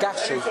go with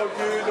Gashi.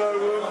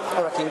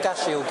 I reckon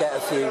Gashi will get a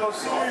few.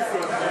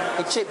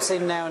 He chips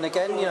in now and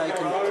again, he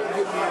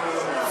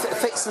can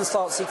fits and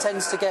starts. He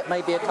tends to get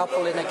maybe a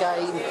couple in a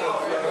game.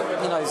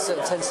 So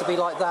it tends to be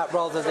like that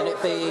rather than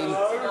it being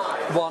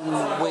 1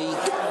 week,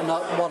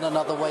 one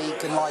another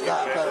week, and like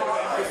that. But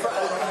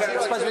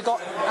I suppose we've got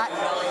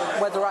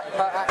whether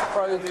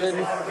Akpro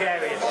can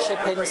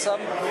chip in some.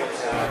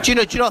 Do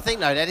you not think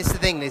though that is the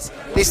thing?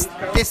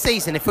 This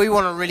season, if we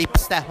want to really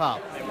step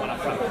up,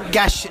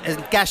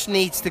 Gash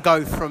needs to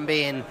go from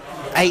being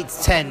 8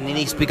 to 10. He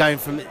needs to be going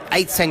from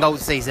 8 to 10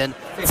 goals a season.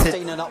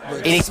 15 and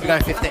upwards. He needs to be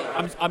going 15.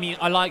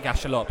 I like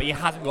Gash a lot, but he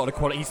hasn't got the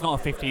quality. He's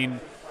not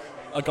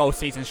a goal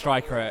season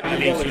striker at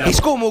Leeds. He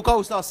scored more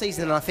goals last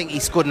season than I think he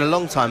scored in a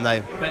long time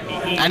though,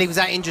 and he was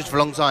out injured for a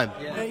long time.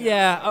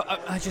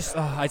 I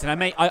don't know,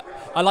 mate.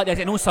 I like that,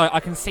 and also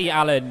I can see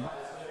Alan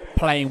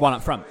playing one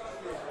up front,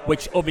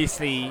 which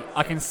obviously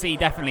I can see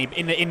definitely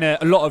in a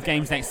lot of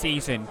games next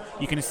season.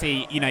 You can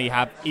see, you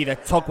have either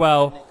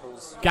Togwell,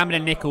 Gambin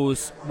and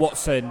Nichols,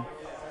 Watson,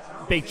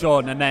 Big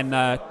John, and then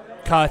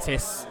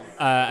Curtis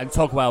and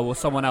Togwell or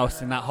someone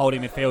else in that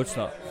holding midfield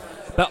slot.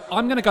 But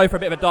I'm going to go for a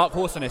bit of a dark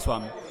horse on this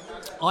one.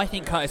 I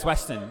think Curtis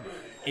Weston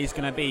is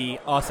going to be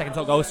our second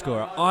top goal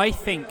scorer. I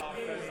think,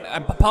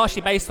 and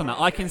partially based on that,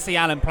 I can see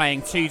Alan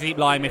playing 2 deep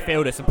lying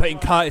midfielders and putting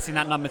Curtis in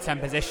that number 10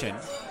 position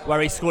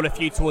where he scored a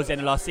few towards the end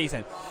of last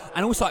season.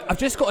 And also, I've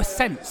just got a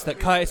sense that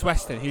Curtis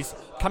Weston, who's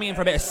coming in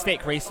for a bit of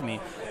stick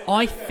recently,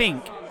 I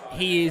think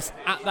he is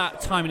at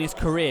that time in his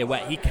career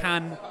where he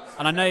can,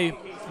 and I know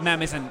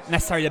Mem isn't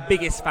necessarily the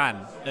biggest fan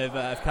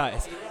of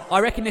Curtis, I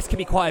reckon this could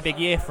be quite a big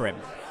year for him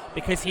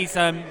because he's,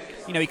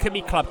 he could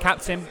be club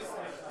captain.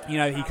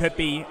 He could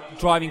be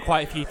driving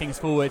quite a few things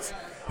forwards.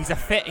 He's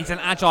an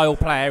agile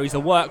player. He's a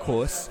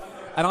workhorse.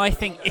 And I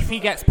think if he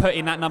gets put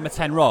in that number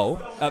 10 role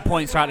at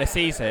points throughout the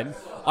season,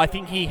 I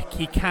think he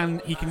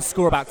can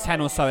score about 10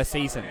 or so a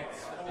season.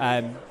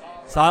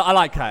 So I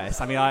like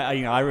Curtis. I mean,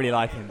 I really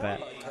like him, but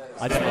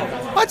I don't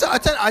know.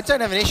 I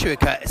don't have an issue with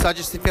Curtis. I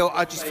just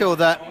feel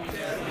that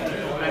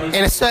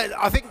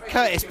I think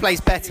Curtis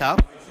plays better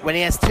when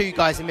he has 2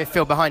 guys in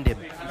midfield behind him.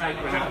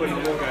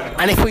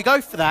 And if we go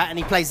for that and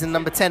he plays the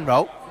number 10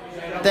 role,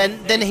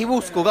 then he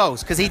will score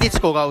goals, because he did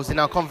score goals in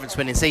our conference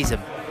winning season.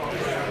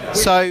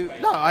 So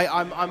no,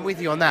 I'm with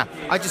you on that.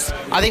 I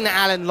think that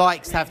Alan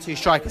likes to have 2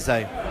 strikers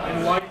though.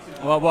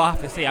 Well, we'll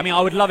have to see. I mean,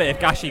 I would love it if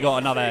Gashi got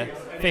another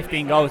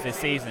 15 goals this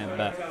season,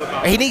 but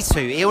He needs to.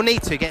 He'll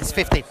need to get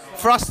 15.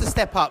 For us to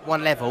step up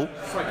one level,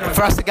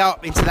 for us to go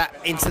up into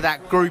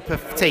that group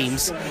of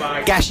teams,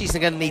 Gashi's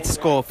going to need to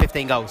score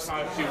 15 goals.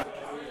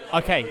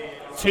 okay,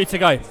 2 to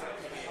go.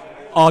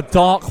 Our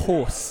dark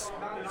horse.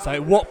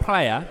 So what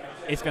player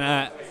is going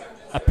to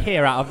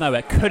appear out of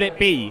nowhere? Could it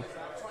be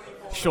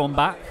Sean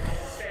Back?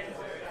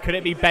 Could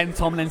it be Ben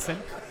Tomlinson?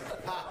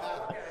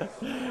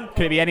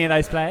 Could it be any of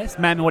those players?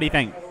 Men, what do you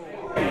think?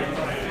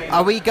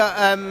 Are we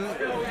got?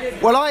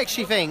 Well, I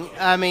actually think.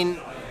 I mean,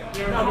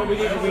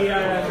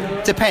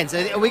 depends.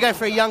 Are we going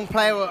for a young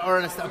player or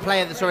a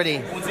player that's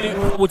already?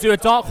 We'll do a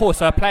dark horse,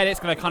 so a player that's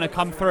going to kind of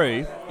come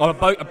through, or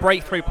a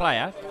breakthrough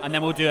player, and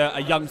then we'll do a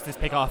youngsters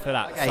pick after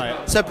that. Okay.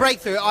 So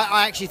breakthrough.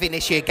 I actually think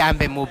this year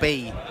Gambin will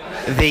be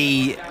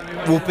the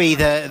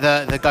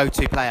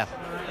go-to player.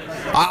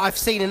 I've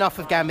seen enough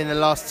of Gambin in the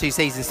last 2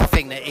 seasons to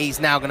think that he's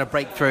now going to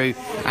break through,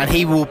 and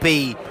he will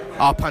be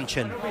our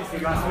puncheon.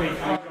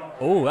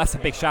 Oh, that's a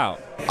big shout.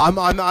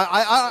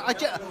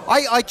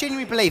 I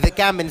genuinely believe that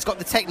Gambin's got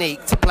the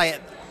technique to play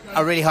at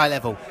a really high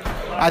level.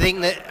 I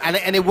think that,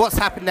 and what's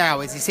happened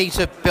now is he seems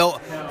to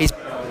have he's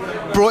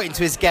brought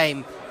into his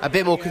game a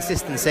bit more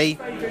consistency,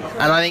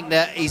 and I think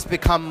that he's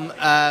become.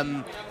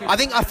 I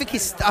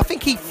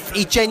think he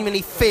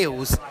genuinely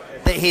feels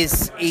that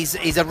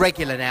he's a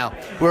regular now,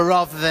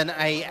 rather than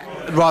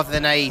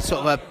a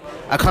sort of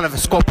a kind of a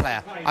squad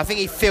player. I think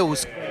he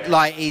feels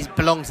like he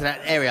belongs in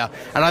that area,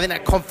 and I think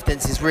that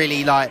confidence is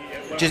really like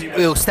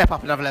he'll step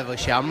up another level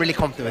this year. I'm really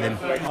confident with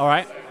him. All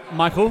right,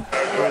 Michael.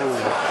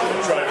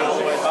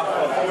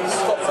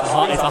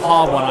 It's a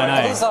hard one, I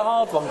know. It is a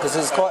hard one because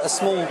there's quite a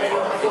small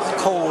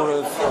core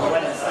of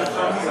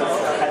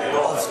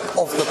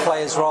the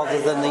players rather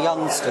than the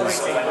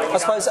youngsters. I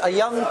suppose a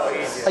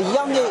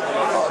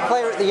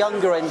player at the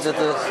younger end of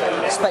the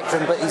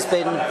spectrum, but he's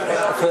been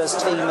a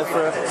first teamer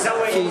for a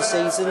few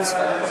seasons.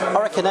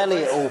 I reckon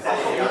Elliott will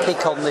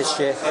kick on this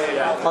year.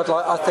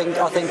 I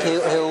think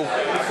he'll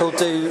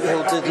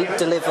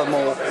deliver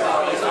more.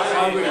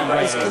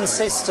 He's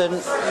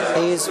consistent.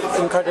 He is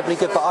incredibly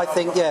good, but I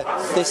think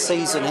this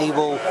season he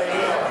will.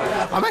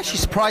 I'm actually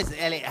surprised that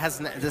Elliott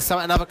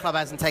another club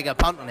hasn't taken a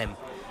punt on him.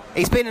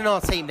 He's been in our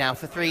team now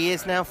for 4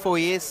 years. He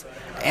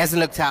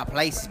hasn't looked out of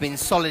place. He's been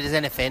solid as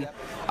anything.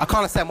 I can't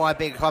understand why a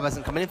bigger club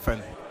hasn't come in for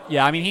him.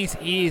 Yeah, I mean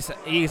he's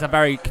a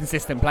very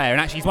consistent player, and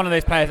actually he's one of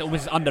those players that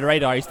almost is under the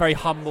radar. He's very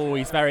humble.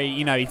 He's very,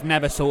 he's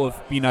never sort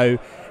of, in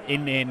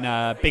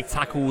big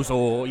tackles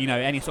or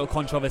any sort of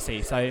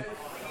controversy. So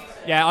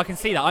yeah, I can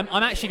see that.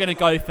 I'm actually going to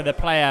go for the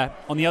player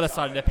on the other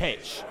side of the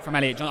pitch from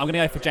Elliott. I'm going to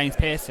go for James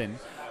Pearson.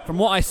 From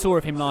what I saw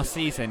of him last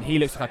season, he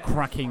looks like a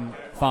cracking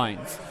find.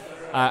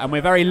 And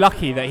we're very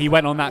lucky that he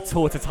went on that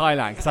tour to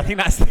Thailand, because I think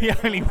that's the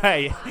only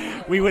way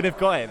we would have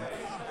got him.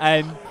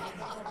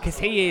 Because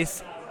he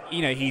is,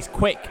 he's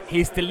quick.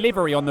 His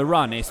delivery on the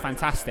run is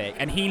fantastic.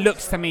 And he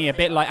looks to me a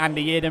bit like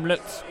Andy Yeardham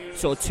looked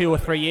sort of 2 or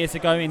 3 years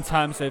ago, in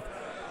terms of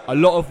a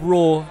lot of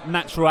raw,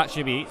 natural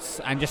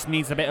attributes, and just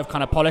needs a bit of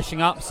kind of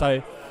polishing up.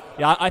 So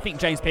yeah, I think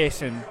James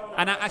Pearson,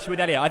 and actually with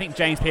Elliott, I think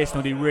James Pearson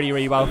will do really,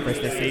 really well for us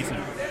this season.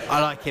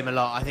 I like him a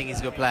lot. I think he's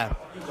a good player.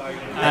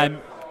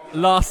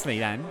 Lastly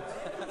then,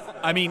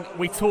 I mean,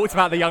 we talked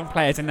about the young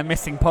players in the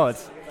missing pod,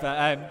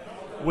 but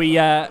we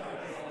were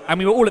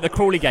all at the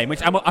Crawley game,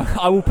 which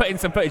I will put in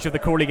some footage of the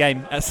Crawley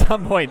game at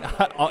some point.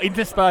 I'll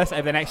intersperse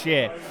over the next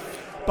year.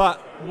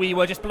 But we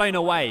were just blown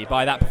away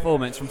by that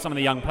performance from some of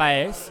the young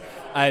players.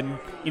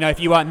 If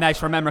you weren't there,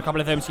 just remember a couple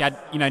of them. So you had,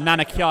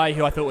 Nana Kiai,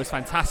 who I thought was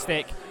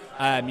fantastic.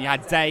 You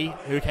had Day,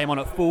 who came on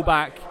at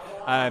fullback.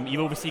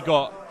 You've obviously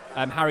got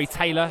Harry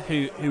Taylor,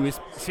 who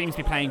seems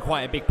to be playing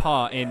quite a big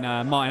part in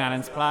Martin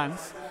Allen's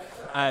plans.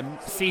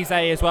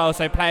 Cisse as well,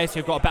 so players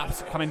who've got about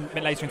to come in a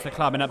bit later into the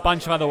club, and a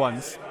bunch of other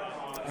ones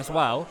as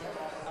well.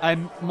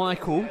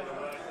 Michael,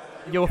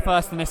 you're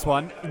first on this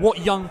one.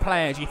 What young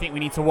player do you think we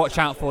need to watch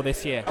out for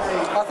this year?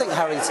 I think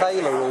Harry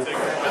Taylor will.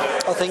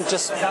 I think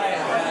just,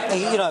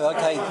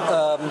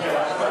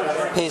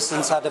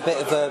 Pearson's had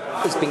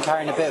he's been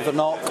carrying a bit of a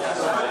knock.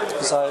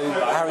 So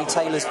Harry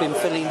Taylor's been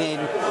filling in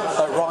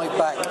at right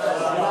back.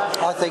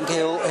 I think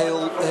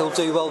he'll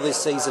do well this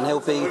season. He'll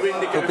be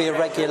a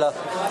regular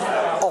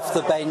off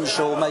the bench,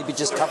 or maybe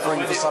just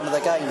covering for some of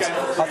the games.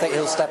 I think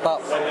he'll step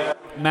up.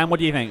 Man, what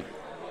do you think?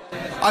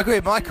 I agree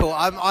with Michael.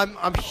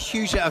 I'm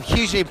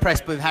hugely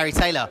impressed with Harry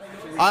Taylor.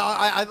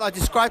 I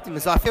described him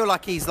as, I feel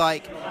like he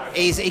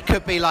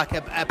could be like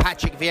a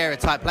Patrick Vieira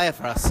type player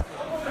for us.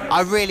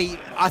 I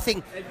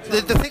think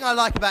the thing I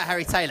like about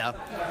Harry Taylor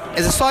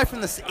is, aside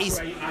from this,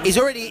 he's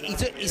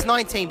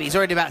 19, but he's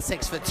already about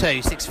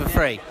 6'2",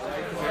 6'3",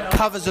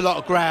 covers a lot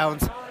of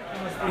ground.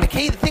 The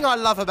thing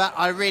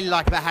I really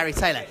like about Harry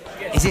Taylor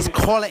is his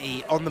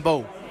quality on the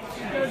ball.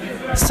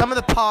 Some of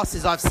the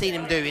passes I've seen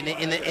him do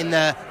in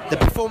the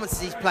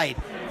performances he's played,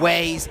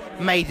 where he's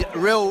made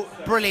real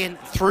brilliant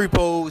through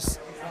balls,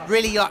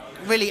 really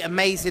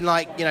amazing,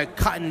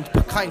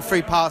 cutting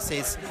through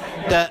passes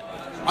that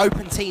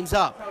open teams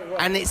up.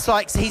 And it's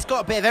like, so he's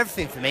got a bit of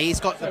everything for me. He's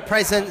got the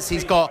presence,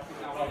 he's got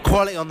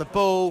quality on the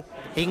ball,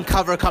 He can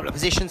cover a couple of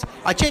positions.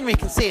 I genuinely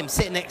can see him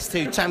sitting next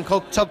to Sam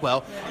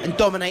Togwell and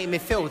dominating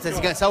midfield as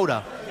he gets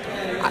older.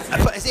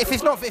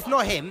 If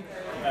not him,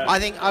 I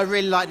think I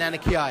really like Nana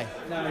Kiai.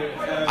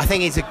 I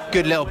think he's a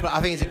good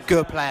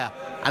player,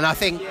 and I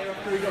think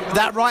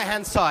that right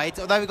hand side,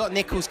 although we've got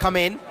Nichols come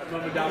in,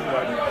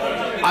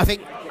 I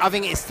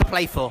think it's to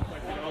play for.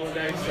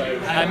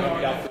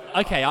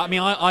 Okay, I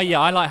mean,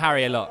 I like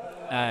Harry a lot.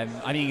 I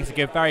think he's a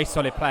good, very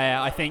solid player.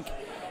 I think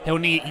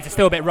he's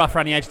still a bit rough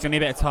around the edges. He'll need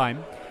a bit of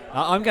time.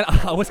 I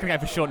was going to go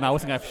for Sean. No, I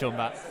wasn't going for Sean,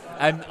 but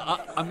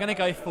I'm going to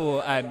go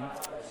for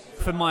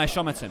Maya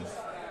Shomerton,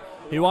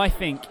 who I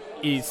think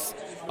is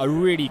a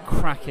really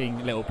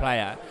cracking little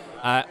player,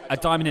 a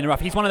diamond in the rough.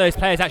 He's one of those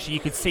players actually you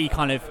could see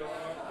kind of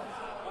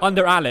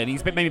under Alan.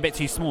 He's maybe a bit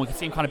too small. You can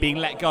see him kind of being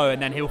let go,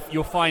 and then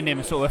you'll find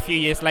him sort of a few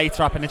years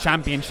later up in the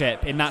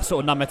Championship in that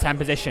sort of number 10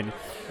 position.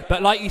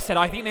 But like you said,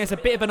 I think there's a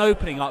bit of an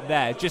opening up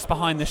there just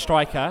behind the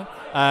striker,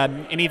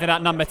 in either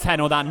that number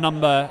 10 or that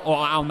number or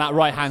on that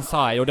right hand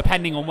side, or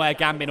depending on where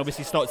Gambin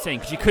obviously starts in,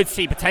 because you could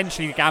see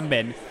potentially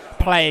Gambin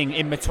playing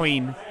in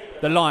between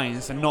the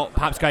lines and not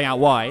perhaps going out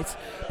wide.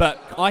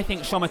 But I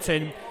think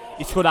Shomerton,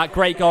 he scored that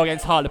great goal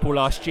against Hartlepool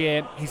last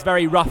year. He's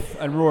very rough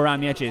and raw around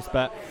the edges,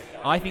 but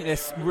I think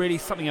there's really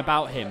something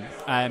about him.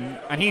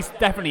 And he's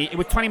definitely,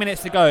 with 20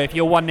 minutes to go, if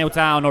you're 1-0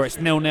 down or it's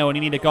 0-0 and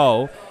you need a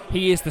goal,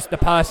 he is the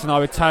person I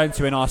would turn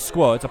to in our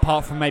squad,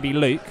 apart from maybe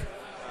Luke,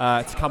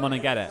 to come on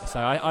and get it.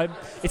 So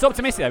it's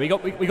optimistic there.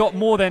 We got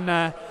more than... do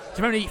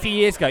you remember a few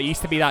years ago, it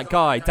used to be that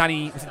guy,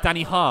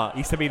 Danny Hart,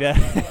 used to be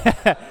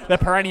the the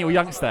perennial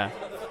youngster.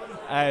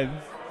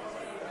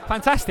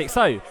 Fantastic.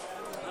 So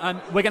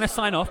we're going to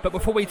sign off, but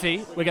before we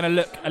do, we're going to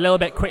look a little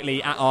bit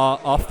quickly at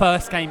our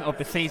first game of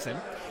the season.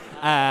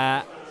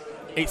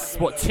 It's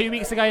 2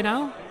 weeks ago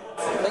now?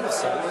 I think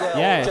so,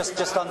 yeah.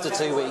 Just under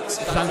 2 weeks.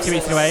 Just under 2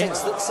 weeks away.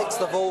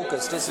 6th of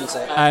August, isn't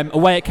it?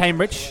 Away at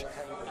Cambridge.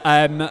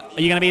 Are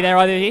you going to be there,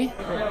 either of you?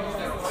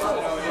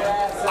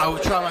 I will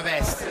try my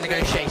best.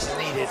 Negotiations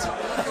needed.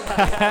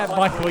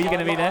 Michael, are you going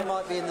to be there? I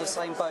might be in the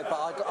same boat, but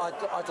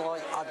I'd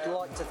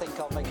like to think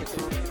I'll make a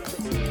good...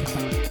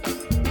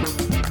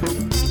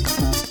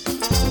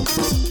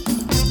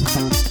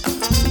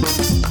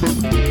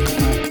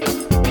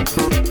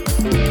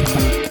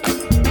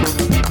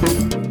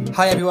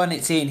 Hi everyone,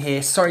 it's Ian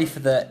here. Sorry for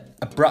the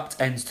abrupt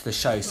end to the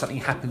show. Something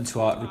happened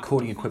to our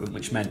recording equipment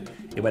which meant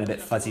it went a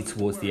bit fuzzy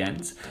towards the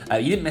end.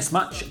 You didn't miss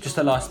much, just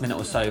the last minute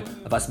or so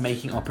of us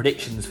making our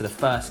predictions for the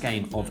first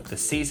game of the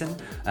season.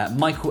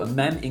 Michael and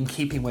Mem, in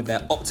keeping with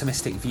their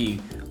optimistic view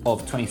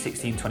of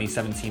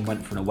 2016-2017,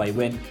 went for an away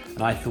win,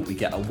 and I thought we'd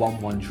get a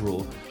 1-1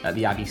 draw at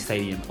the Abbey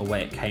Stadium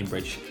away at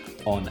Cambridge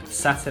on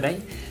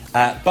Saturday.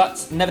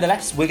 But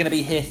nevertheless, we're going to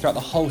be here throughout the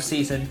whole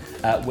season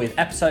with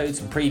episodes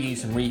and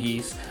previews and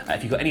reviews.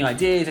 If you've got any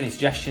ideas, any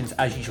suggestions,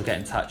 as usual, get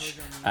in touch.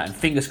 And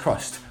fingers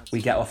crossed,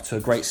 we get off to a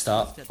great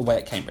start away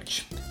at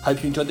Cambridge.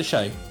 Hope you enjoyed the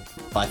show.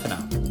 Bye for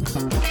now.